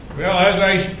Well, as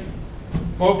I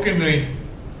spoke in the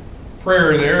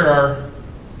prayer there, our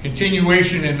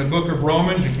continuation in the book of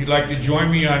Romans, if you'd like to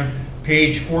join me on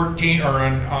page 14, or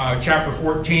on chapter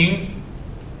 14,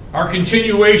 our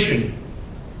continuation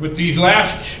with these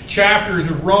last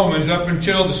chapters of Romans up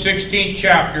until the 16th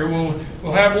chapter.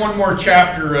 We'll have one more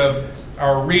chapter of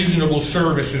our reasonable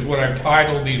service, is what I've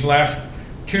titled these last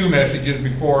two messages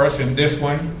before us, and this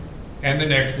one and the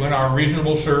next one, our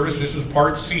reasonable service. This is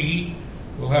part C.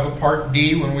 We'll have a part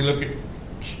D when we look at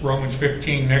Romans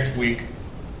 15 next week.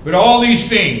 But all these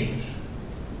things,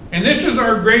 and this is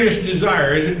our greatest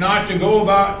desire, is it not, to go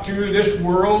about through this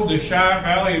world, the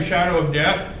valley of shadow of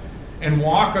death, and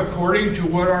walk according to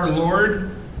what our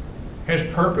Lord has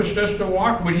purposed us to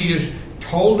walk, what He has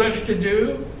told us to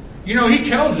do? You know, He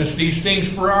tells us these things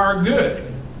for our good.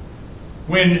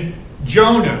 When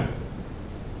Jonah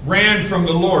ran from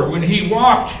the Lord, when he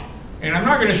walked, and I'm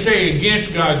not going to say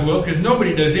against God's will, because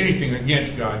nobody does anything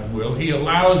against God's will. He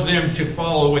allows them to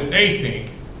follow what they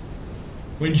think.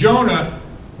 When Jonah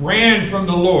ran from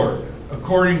the Lord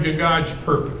according to God's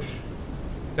purpose,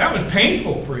 that was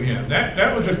painful for him.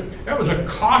 That was a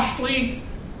costly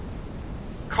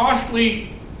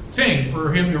thing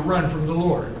for him to run from the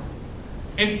Lord.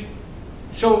 And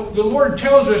so the Lord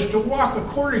tells us to walk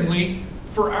accordingly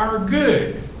for our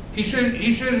good. He says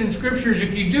in Scriptures,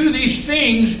 if you do these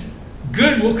things,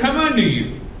 good will come unto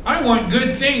you. I want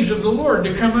good things of the Lord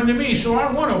to come unto me, so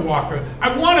I want to walk.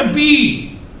 I want to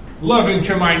be loving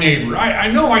to my neighbor.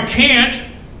 I know I can't.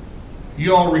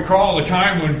 You all recall the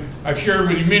time when I've shared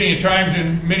with you many times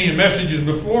in many messages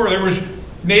before, there was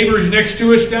neighbors next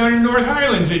to us down in North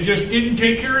Highlands that just didn't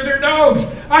take care of their dogs.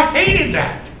 I hated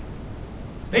that.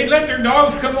 They'd let their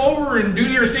dogs come over and do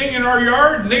their thing in our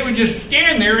yard, and they would just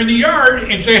stand there in the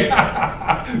yard and say,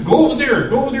 go over there,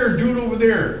 do it over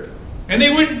there. And they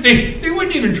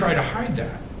wouldn't even try to hide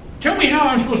that. Tell me how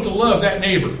I'm supposed to love that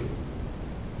neighbor.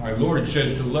 My Lord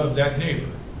says to love that neighbor.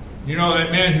 You know,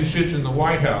 that man who sits in the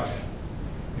White House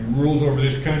and rules over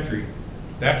this country,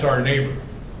 that's our neighbor.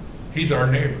 He's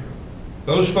our neighbor.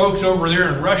 Those folks over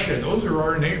there in Russia, those are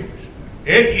our neighbors.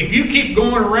 If you keep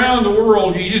going around the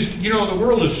world, the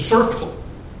world is a circle.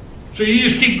 So you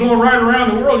just keep going right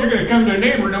around the world, you're going to come to a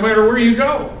neighbor no matter where you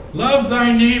go. Love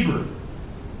thy neighbor.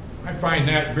 I find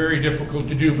that very difficult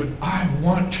to do, but I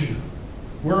want to.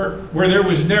 Where there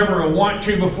was never a want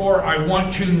to before, I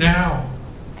want to now.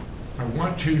 I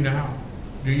want to now.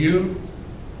 Do you?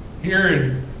 Here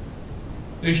in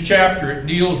this chapter, it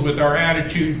deals with our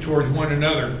attitude towards one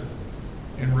another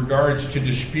in regards to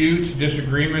disputes,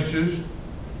 disagreements,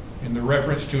 in the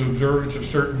reference to observance of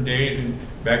certain days. And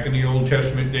back in the Old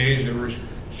Testament days, there was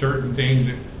certain things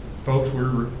that folks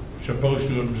were supposed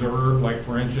to observe. Like,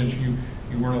 for instance, you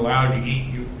weren't allowed to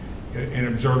eat. An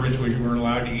observance was you weren't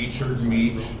allowed to eat certain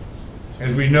meats.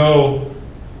 As we know,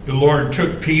 the Lord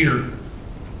took Peter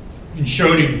and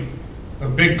showed him a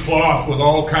big cloth with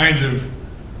all kinds of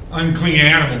unclean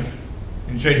animals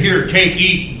and said, "Here, take,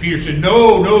 eat." And Peter said,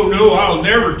 No, I'll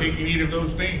never take and eat of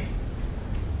those things.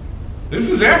 This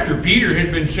was after Peter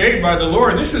had been saved by the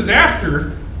Lord. This is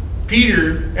after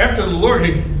the Lord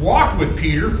had walked with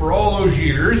Peter for all those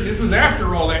years. This was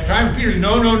after all that time. Peter said,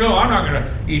 No, I'm not going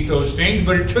to eat those things.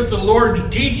 But it took the Lord to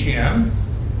teach him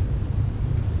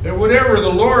that whatever the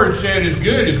Lord said is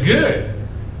good is good.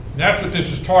 And that's what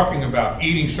this is talking about,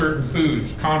 eating certain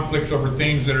foods, conflicts over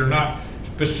things that are not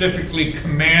specifically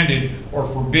commanded or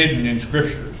forbidden in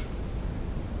Scriptures.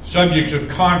 Subjects of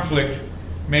conflict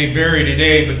may vary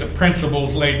today, but the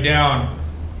principles laid down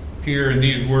here in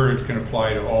these words can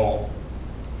apply to all.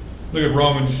 Look at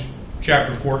Romans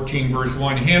chapter 14, verse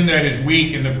 1. Him that is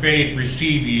weak in the faith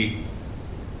receive ye,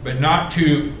 but not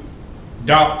to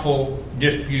doubtful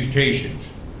disputations.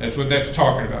 That's what that's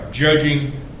talking about.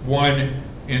 Judging one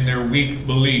in their weak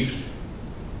beliefs.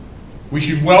 We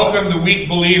should welcome the weak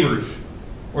believers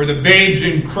or the babes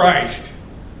in Christ.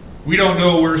 We don't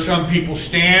know where some people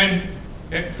stand.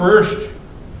 At first,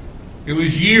 it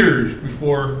was years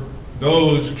before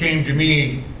those came to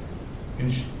me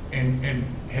and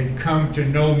had come to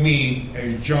know me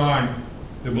as John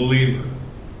the believer.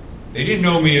 They didn't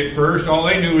know me at first. All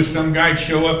they knew was some guy'd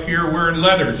show up here wearing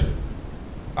leathers.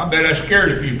 I bet I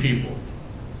scared a few people.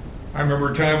 I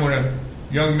remember a time when a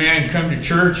young man come to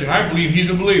church, and I believe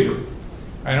he's a believer.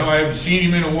 I know I haven't seen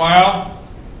him in a while.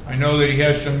 I know that he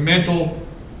has some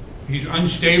he's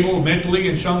unstable mentally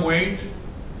in some ways.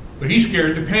 But he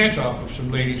scared the pants off of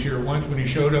some ladies here once when he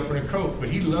showed up in a coat. But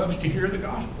he loves to hear the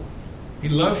gospel. He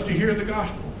loves to hear the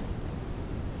gospel.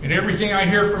 And everything I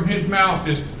hear from his mouth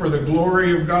is for the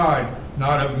glory of God,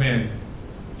 not of men.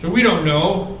 So we don't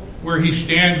know. where he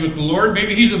stands with the Lord.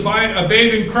 Maybe he's a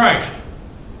babe in Christ.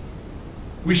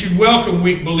 We should welcome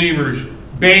weak believers,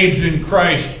 babes in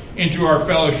Christ, into our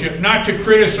fellowship. Not to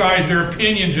criticize their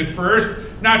opinions at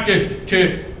first, not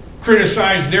to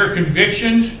criticize their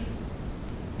convictions.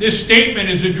 This statement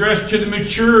is addressed to the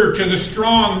mature, to the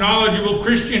strong, knowledgeable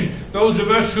Christian, those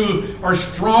of us who are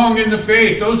strong in the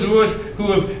faith, those of us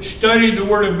who have studied the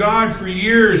Word of God for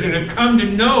years and have come to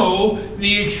know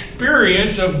the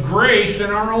experience of grace in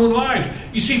our own lives.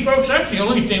 You see, folks, that's the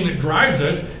only thing that drives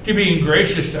us to being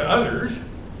gracious to others.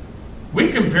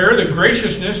 We compare the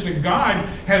graciousness that God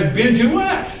has been to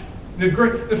us, the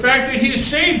fact that He has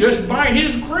saved us by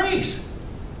His grace.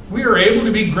 We are able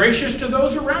to be gracious to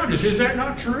those around us. Is that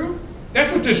not true?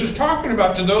 That's what this is talking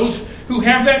about, to those who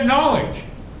have that knowledge.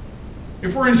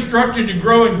 If we're instructed to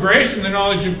grow in grace and the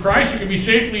knowledge of Christ, it can be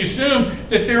safely assumed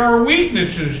that there are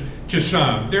weaknesses to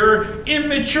some. There are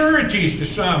immaturities to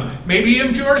some, maybe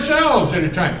even to ourselves at a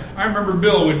time. I remember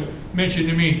Bill would mention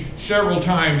to me several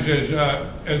times as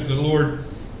the Lord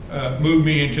moved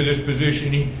me into this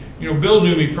position. Bill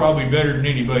knew me probably better than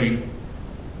anybody.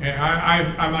 And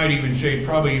I might even say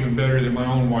probably even better than my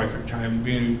own wife at times,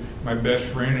 being my best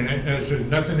friend. And that's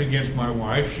nothing against my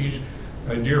wife. She's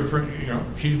a dear friend.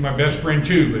 She's my best friend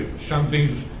too. But some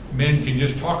things men can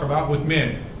just talk about with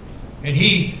men. And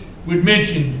he would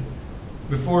mention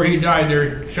before he died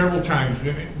there several times,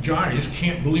 John, I just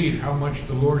can't believe how much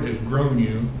the Lord has grown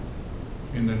you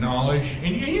in the knowledge.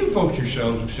 And you folks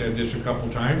yourselves have said this a couple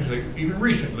times, even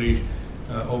recently,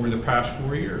 over the past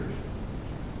 4 years.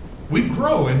 We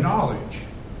grow in knowledge,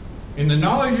 in the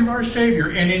knowledge of our Savior,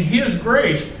 and in His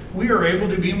grace, we are able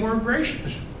to be more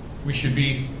gracious. We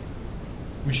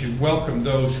should welcome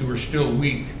those who are still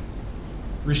weak,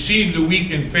 receive the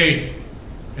weak in faith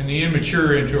and the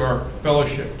immature into our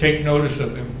fellowship. Take notice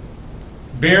of them.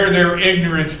 Bear their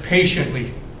ignorance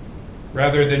patiently,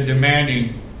 rather than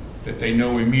demanding that they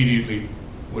know immediately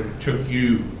what it took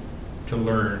you to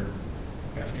learn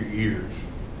after years.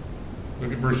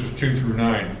 Look at verses 2 through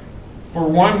 9. For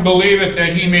one believeth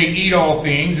that he may eat all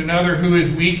things, another who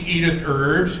is weak eateth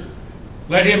herbs.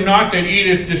 Let him not that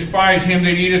eateth despise him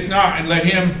that eateth not, and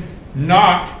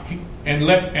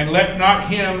let not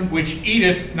him which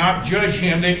eateth not judge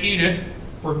him that eateth,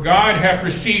 for God hath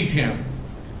received him.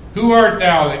 Who art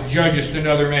thou that judgest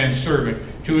another man's servant?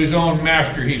 To his own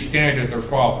master he standeth or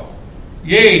falleth.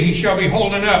 Yea, he shall be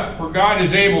holden up, for God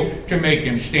is able to make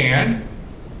him stand.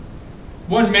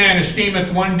 One man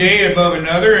esteemeth one day above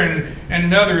another, and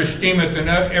another esteemeth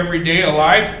every day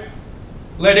alike.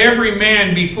 Let every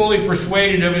man be fully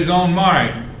persuaded of his own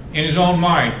mind, in his own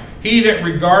mind. He that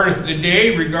regardeth the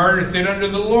day regardeth it unto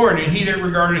the Lord, and he that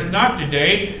regardeth not the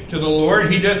day to the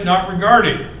Lord, he doth not regard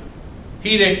it.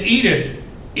 He that eateth,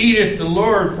 eateth the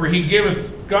Lord, for he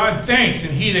giveth God thanks,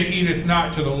 and he that eateth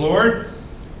not to the Lord,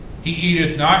 he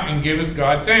eateth not and giveth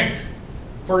God thanks.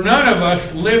 For none of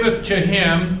us liveth to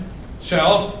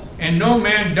himself, and no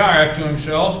man dieth to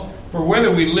himself. For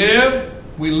whether we live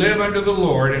unto the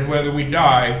Lord, and whether we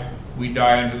die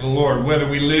unto the Lord. Whether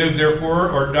we live, therefore,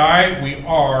 or die, we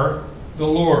are the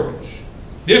Lord's.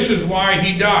 This is why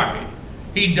he died.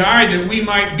 He died that we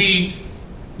might be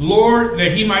Lord,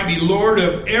 that he might be Lord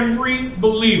of every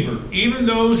believer, even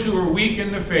those who are weak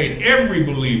in the faith. Every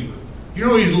believer. He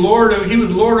was Lord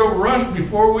over us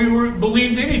before we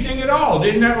believed anything at all.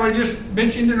 Isn't that what I just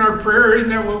mentioned in our prayer? Isn't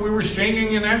that what we were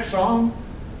singing in that song?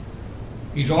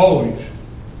 He's always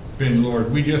been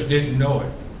Lord. We just didn't know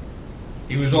it.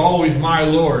 He was always my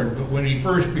Lord, but when he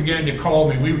first began to call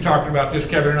me, we were talking about this,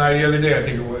 Kevin and I, the other day, I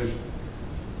think it was.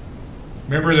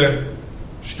 Remember the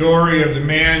story of the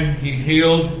man he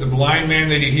healed, the blind man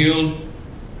that he healed,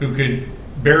 who could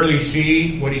barely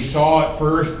see? What he saw at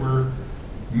first were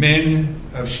men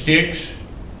of sticks.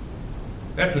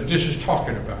 That's what this is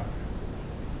talking about.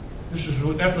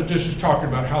 That's what this is talking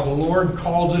about, how the Lord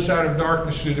calls us out of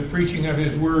darkness through the preaching of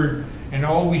His Word, and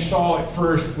all we saw at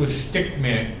first was stick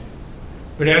men.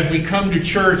 But as we come to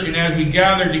church, and as we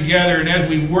gather together, and as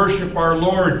we worship our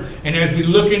Lord, and as we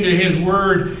look into His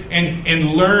Word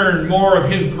and learn more of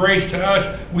His grace to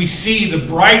us, we see the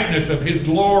brightness of His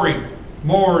glory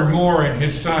more and more in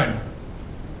His Son.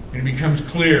 And it becomes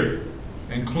clear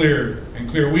and clear and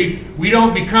clear. We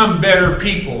don't become better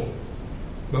people,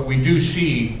 but we do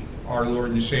see our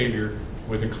Lord and Savior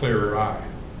with a clearer eye.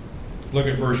 Look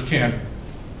at verse 10.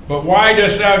 But why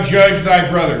dost thou judge thy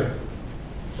brother?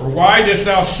 Or why dost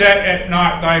thou set at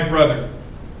naught thy brother?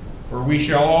 For we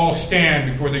shall all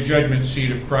stand before the judgment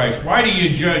seat of Christ. Why do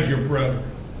you judge your brother?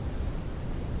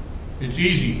 It's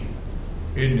easy,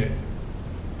 isn't it?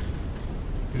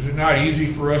 Is it not easy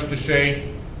for us to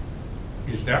say,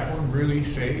 is that one really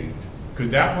saved?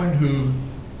 Could that one who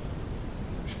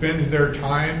spends their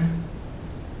time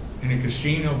in a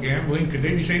casino gambling, could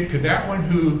they be saved? Could that one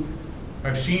who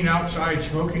I've seen outside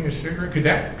smoking a cigarette,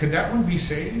 could that one be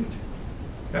saved?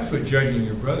 That's what judging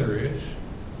your brother is.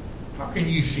 How can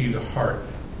you see the heart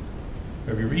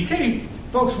of your brother? You can't even,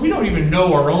 folks, we don't even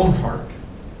know our own heart.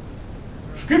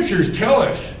 Scriptures tell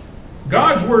us,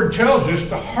 God's Word tells us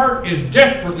the heart is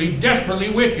desperately,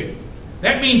 desperately wicked.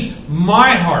 That means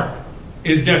my heart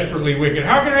is desperately wicked.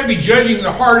 How can I be judging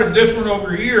the heart of this one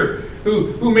over here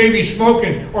who may be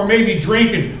smoking or may be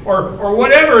drinking or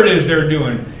whatever it is they're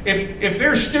doing? If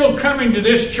they're still coming to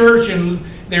this church and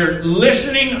they're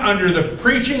listening under the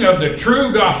preaching of the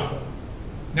true gospel.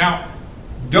 Now,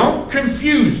 don't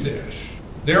confuse this.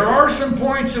 There are some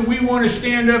points that we want to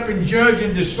stand up and judge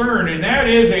and discern, and that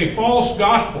is a false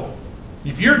gospel.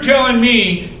 If you're telling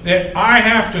me that I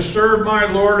have to serve my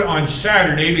Lord on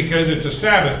Saturday because it's a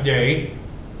Sabbath day,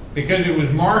 because it was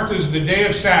marked as the day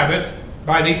of Sabbath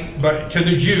to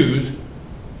the Jews,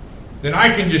 then I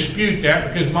can dispute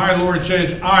that because my Lord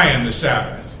says I am the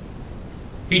Sabbath.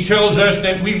 He tells us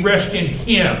that we rest in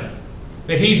Him,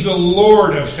 that He's the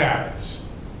Lord of Sabbaths.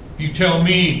 You tell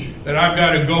me that I've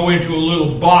got to go into a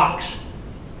little box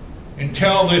and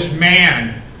tell this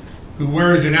man who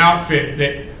wears an outfit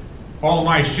that all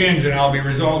my sins and I'll be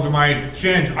resolved of my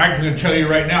sins, I'm going to tell you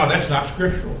right now that's not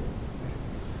scriptural.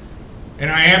 And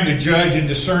I am to judge and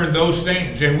discern those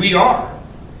things, and we are.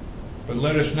 But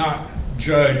let us not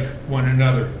judge one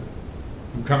another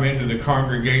who come into the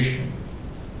congregation,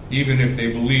 even if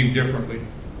they believe differently.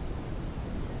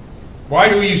 Why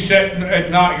do you set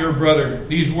at naught your brother?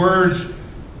 These words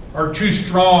are too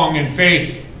strong in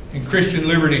faith and Christian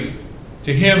liberty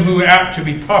to him who apt to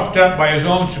be puffed up by his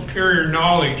own superior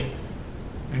knowledge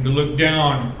and to look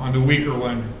down on the weaker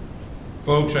one.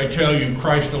 Folks, I tell you,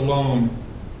 Christ alone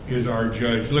is our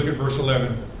judge. Look at verse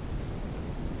 11.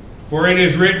 For it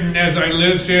is written, as I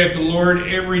live, saith the Lord,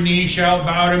 every knee shall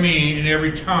bow to me, and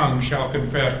every tongue shall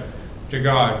confess to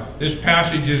God. This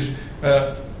passage is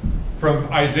from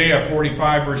Isaiah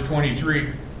 45, verse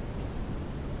 23.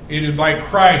 It is by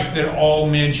Christ that all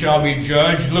men shall be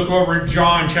judged. Look over at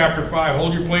John chapter 5.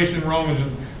 Hold your place in Romans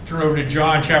and turn over to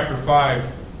John chapter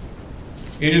 5.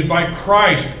 It is by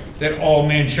Christ that all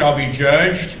men shall be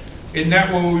judged. Isn't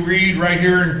that what we read right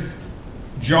here in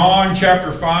John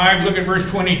chapter 5? Look at verse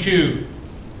 22.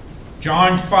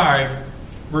 John 5,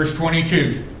 verse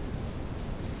 22.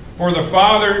 For the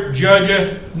Father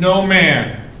judgeth no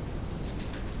man,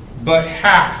 but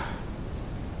hath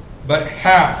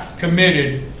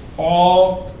committed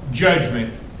all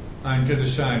judgment unto the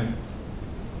Son.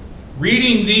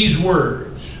 Reading these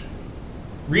words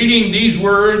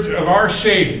of our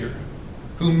Savior,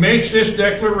 who makes this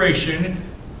declaration,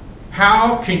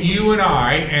 how can you and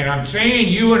I, and I'm saying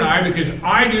you and I because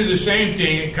I do the same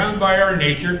thing, it comes by our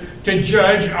nature, to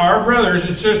judge our brothers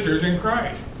and sisters in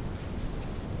Christ?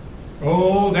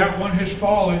 Oh, that one has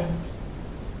fallen.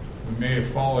 We may have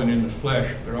fallen in the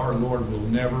flesh, but our Lord will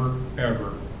never,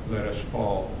 ever let us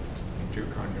fall into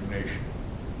condemnation.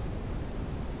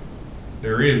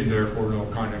 There is therefore no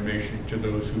condemnation to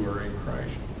those who are in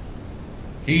Christ.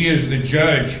 He is the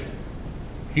judge.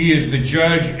 He is the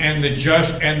judge and the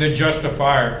just and the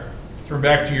justifier. Turn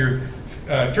back to your...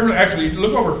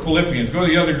 look over Philippians. Go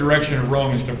the other direction of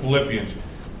Romans to Philippians.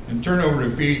 And turn over to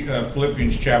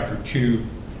Philippians chapter 2.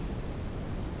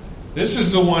 This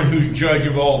is the one who's judge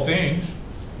of all things.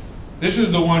 This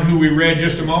is the one who we read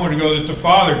just a moment ago, that the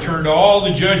Father turned all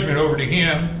the judgment over to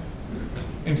Him.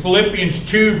 In Philippians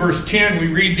 2, verse 10, we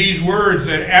read these words,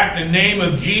 that at the name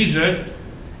of Jesus,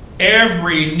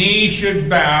 every knee should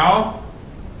bow.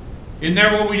 Isn't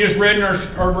that what we just read in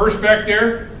our verse back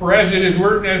there? For as it is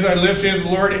written, as I live, saith the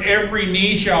Lord, every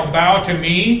knee shall bow to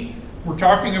me. We're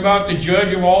talking about the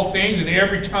judge of all things, and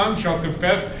every tongue shall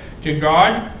confess to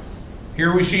God.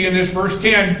 Here we see in this verse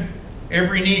 10,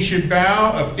 every knee should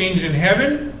bow of things in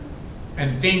heaven,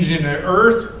 and things in the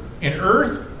earth,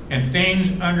 and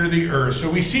things under the earth. So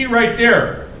we see right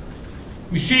there,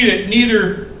 we see that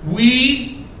neither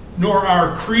we, nor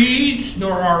our creeds,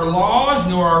 nor our laws,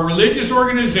 nor our religious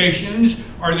organizations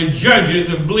are the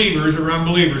judges of believers or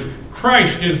unbelievers.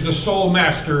 Christ is the sole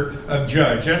master of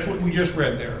judge. That's what we just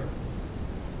read there.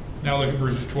 Now look at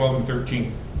verses 12 and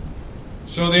 13.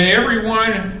 So then every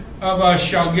one of us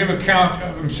shall give account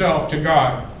of himself to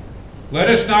God. Let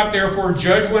us not therefore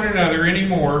judge one another any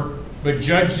more, but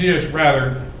judge this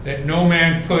rather, that no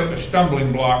man put a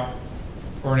stumbling block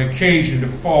or an occasion to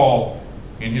fall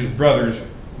in his brother's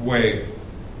way.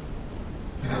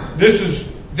 This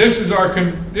is our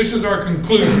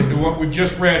conclusion to what we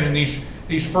just read in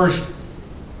these first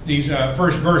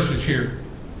first verses here.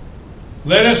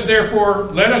 Let us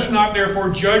not therefore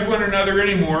judge one another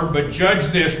anymore, but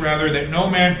judge this rather, that no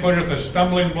man putteth a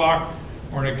stumbling block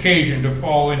or an occasion to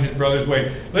fall in his brother's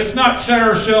way. Let's not set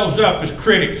ourselves up as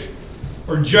critics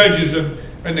or judges of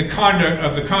the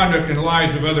conduct and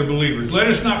lives of other believers. Let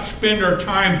us not spend our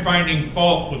time finding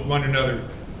fault with one another.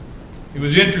 It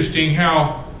was interesting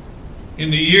how in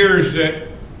the years that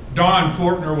Don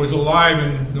Fortner was alive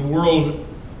in the world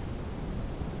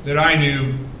that I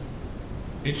knew,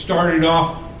 it started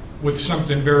off with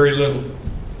something very little.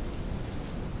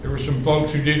 There were some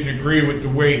folks who didn't agree with the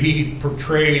way he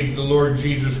portrayed the Lord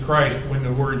Jesus Christ when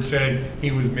the Word said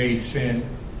he was made sin.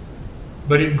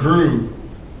 But it grew.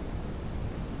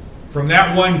 From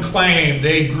that one claim,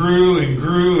 they grew and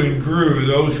grew and grew,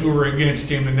 those who were against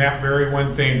him in that very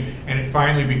one thing. And it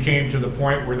finally became to the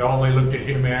point where all they looked at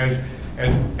him as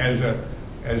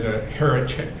a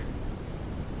heretic,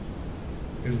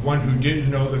 as one who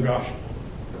didn't know the gospel,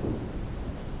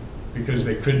 because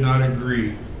they could not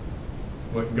agree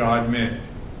what God meant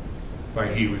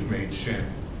by he was made sin.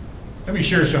 Let me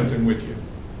share something with you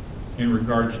in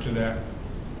regards to that.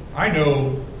 I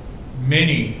know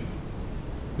many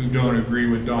who don't agree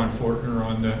with Don Fortner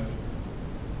on the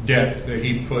depth that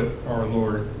he put our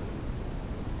Lord,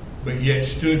 but yet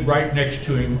stood right next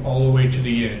to him all the way to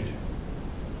the end.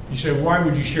 You say, why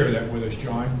would you share that with us,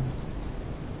 John?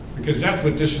 Because that's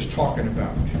what this is talking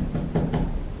about.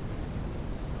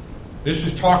 This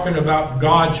is talking about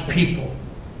God's people.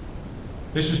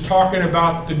 This is talking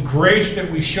about the grace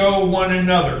that we show one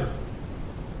another.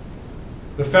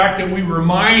 The fact that we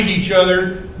remind each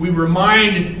other, we are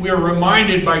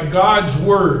reminded by God's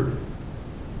Word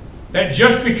that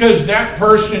just because that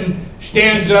person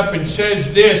stands up and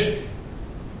says this,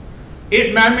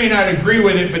 I may not agree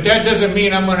with it, but that doesn't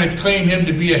mean I'm going to claim him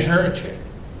to be a heretic.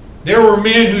 There were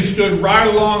men who stood right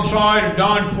alongside of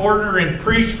Don Fortner and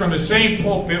preached from the same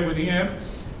pulpit with him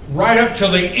right up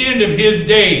till the end of his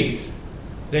days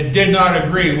that did not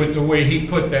agree with the way he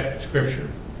put that scripture.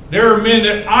 There are men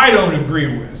that I don't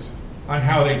agree with on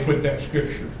how they put that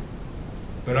scripture.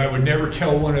 But I would never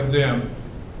tell one of them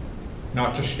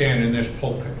not to stand in this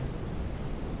pulpit,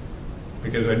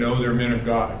 because I know they're men of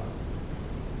God.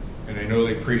 And I know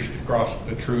they preached across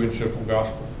the true and simple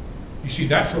gospel. You see,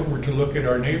 that's what we're to look at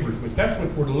our neighbors with. That's what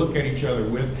we're to look at each other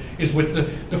with, is with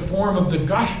the form of the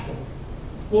gospel.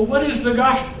 Well, what is the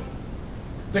gospel?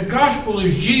 The gospel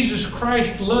is Jesus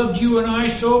Christ loved you and I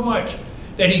so much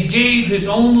that he gave his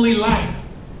only life.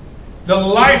 The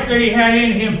life that he had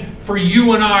in him for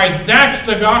you and I. That's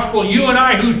the gospel. You and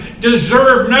I who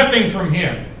deserve nothing from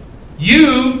him.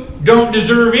 You don't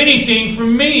deserve anything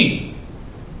from me.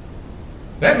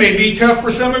 That may be tough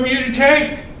for some of you to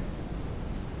take.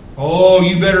 Oh,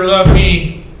 you better love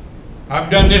me. I've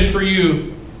done this for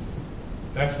you.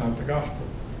 That's not the gospel.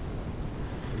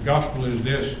 The gospel is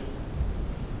this.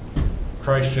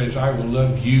 Christ says, I will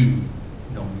love you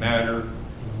no matter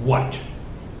what.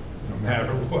 No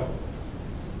matter what.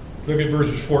 Look at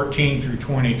verses 14 through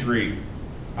 23.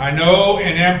 I know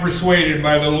and am persuaded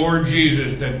by the Lord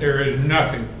Jesus that there is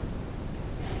nothing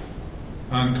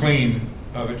unclean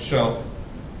of itself.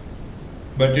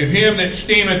 But to him that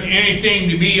esteemeth anything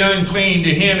to be unclean,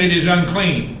 to him it is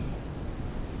unclean.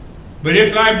 But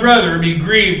if thy brother be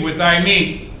grieved with thy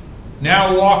meat,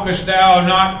 now walkest thou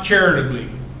not charitably.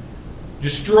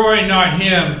 Destroy not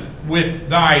him with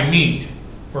thy meat,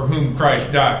 for whom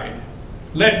Christ died.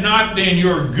 Let not then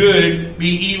your good be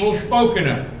evil spoken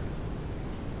of.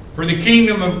 For the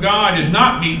kingdom of God is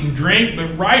not meat and drink,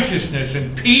 but righteousness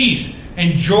and peace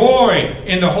and joy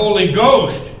in the Holy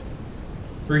Ghost.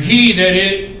 For he that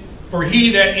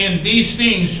in these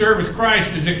things serveth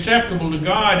Christ is acceptable to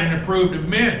God and approved of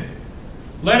men.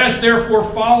 Let us therefore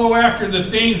follow after the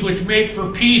things which make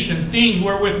for peace and things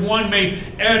wherewith one may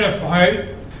edify.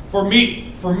 For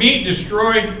meat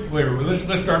destroy.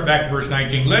 Let's start back to verse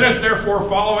 19. Let us therefore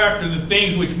follow after the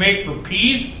things which make for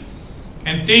peace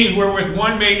and things wherewith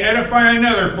one may edify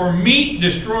another. For meat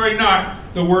destroy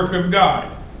not the work of God.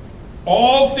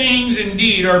 All things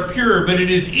indeed are pure, but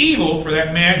it is evil for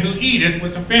that man who eateth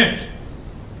with offense.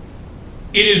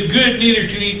 It is good neither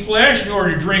to eat flesh, nor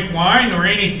to drink wine, nor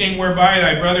anything whereby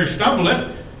thy brother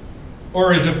stumbleth,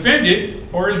 or is offended,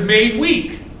 or is made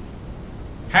weak.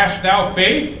 Hast thou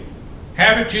faith?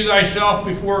 Have it to thyself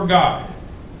before God.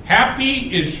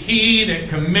 Happy is he that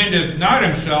commendeth not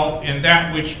himself in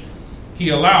that which he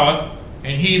alloweth,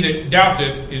 and he that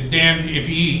doubteth is damned if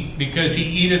he eat, because he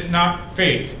eateth not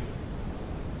faith.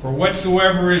 For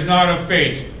whatsoever is not of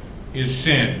faith is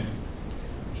sin.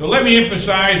 So let me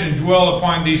emphasize and dwell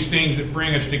upon these things that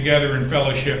bring us together in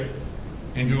fellowship.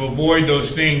 and to avoid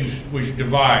those things which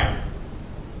divide.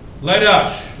 Let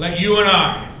you and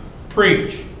I,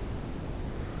 preach.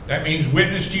 That means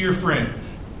witness to your friends.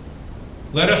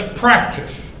 Let us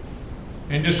practice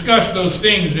and discuss those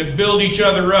things that build each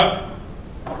other up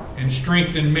and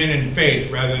strengthen men in faith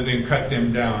rather than cut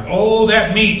them down. Oh,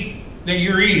 that meat that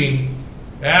you're eating,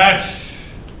 that's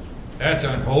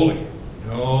unholy.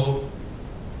 No,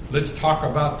 let's talk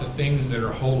about the things that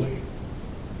are holy.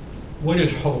 What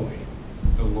is holy?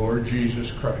 The Lord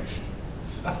Jesus Christ.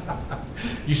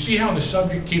 You see how the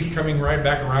subject keeps coming right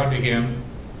back around to Him?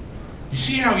 You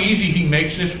see how easy He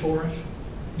makes this for us?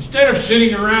 Instead of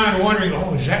sitting around wondering,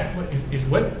 oh,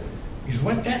 is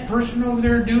what that person over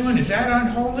there doing? Is that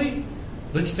unholy?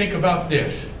 Let's think about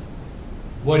this.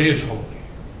 What is holy?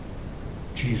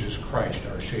 Jesus Christ,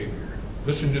 our Savior.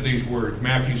 Listen to these words,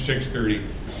 Matthew 6:30.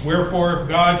 Wherefore, if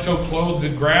God so clothe the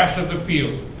grass of the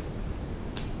field,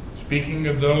 speaking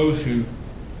of those who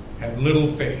have little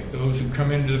faith, those who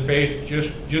come into the faith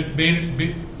just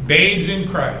babes in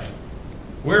Christ.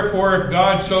 Wherefore, if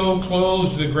God so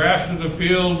clothes the grass of the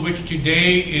field, which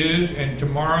today is and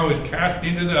tomorrow is cast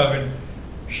into the oven,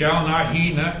 shall not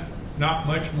He not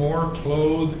much more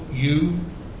clothe you,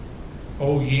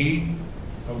 O ye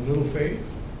of little faith?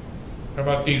 How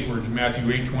about these words in Matthew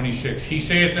 8:26? He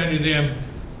saith unto them,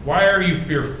 Why are you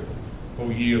fearful, O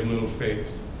ye of little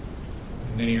faith?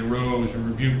 And then He arose and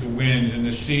rebuked the winds and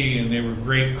the sea, and they were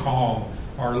great calm.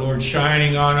 Our Lord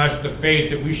shining on us the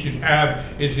faith that we should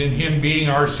have is in Him being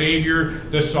our Savior,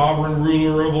 the sovereign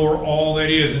ruler over all that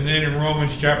is. And then in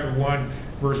Romans chapter 1,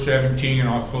 verse 17, and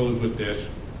I'll close with this.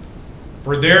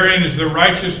 For therein is the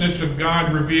righteousness of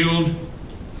God revealed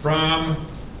from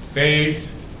faith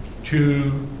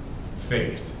to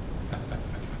faith.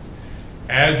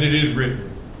 As it is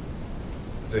written,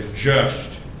 the just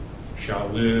shall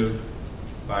live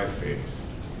by faith.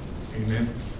 Amen.